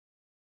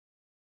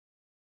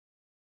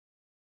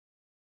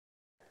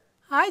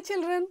Hi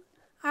children,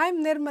 I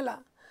am Nirmala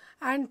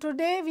and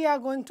today we are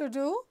going to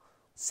do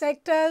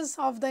sectors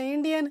of the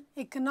Indian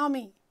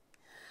economy.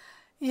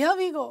 Here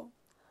we go.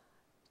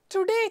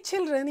 Today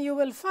children, you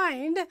will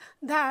find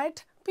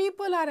that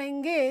people are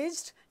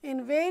engaged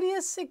in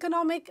various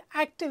economic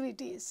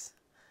activities.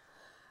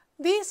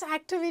 These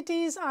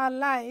activities are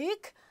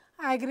like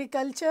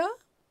agriculture,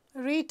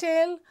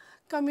 retail,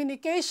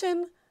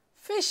 communication,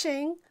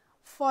 fishing,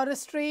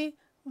 forestry,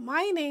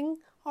 mining,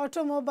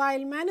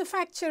 automobile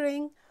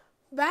manufacturing,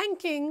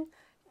 banking,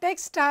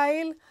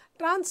 textile,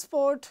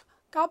 transport,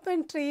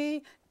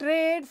 carpentry,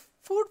 trade,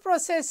 food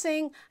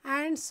processing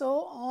and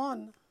so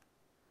on.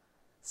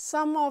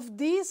 Some of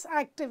these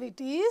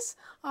activities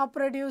are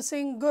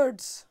producing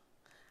goods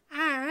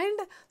and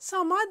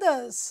some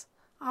others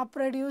are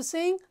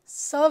producing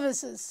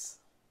services.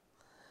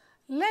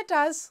 Let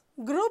us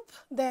group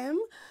them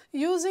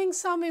using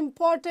some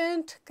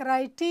important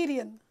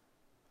criterion,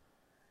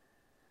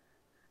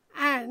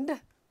 and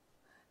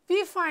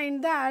we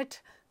find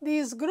that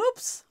these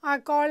groups are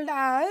called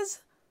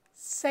as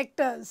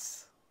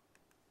sectors.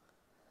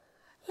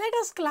 Let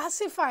us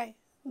classify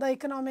the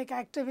economic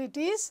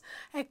activities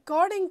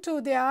according to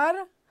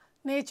their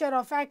nature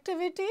of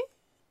activity,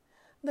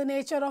 the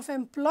nature of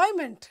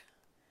employment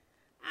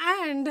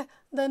and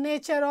the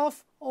nature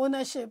of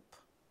ownership.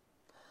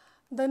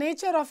 The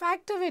nature of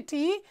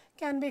activity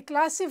can be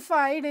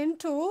classified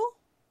into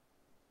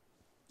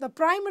the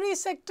primary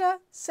sector,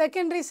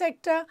 secondary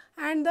sector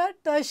and the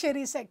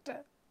tertiary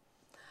sector.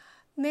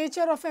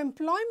 Nature of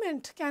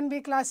employment can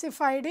be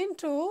classified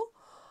into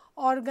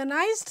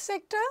organized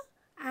sector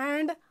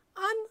and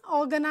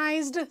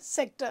unorganized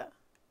sector.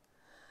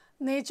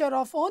 Nature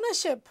of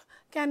ownership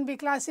can be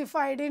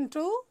classified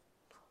into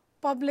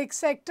public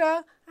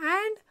sector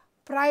and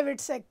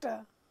private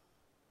sector.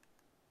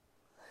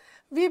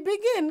 We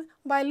begin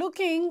by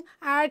looking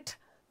at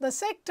the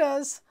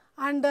sectors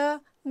under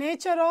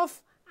nature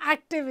of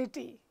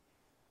activity.